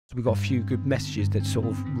We got a few good messages that sort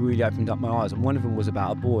of really opened up my eyes, and one of them was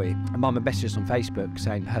about a boy. A mum had messaged us on Facebook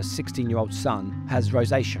saying her 16-year-old son has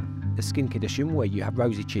rosacea, a skin condition where you have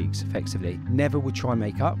rosy cheeks effectively. Never would try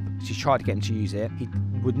makeup. She tried to get him to use it. He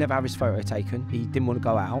would never have his photo taken. He didn't want to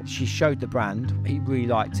go out. She showed the brand. He really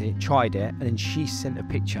liked it, tried it, and then she sent a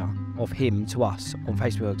picture of him to us on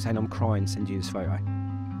Facebook saying, "I'm crying, send you this photo."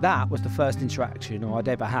 That was the first interaction I'd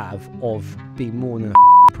ever have of being more than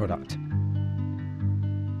a product.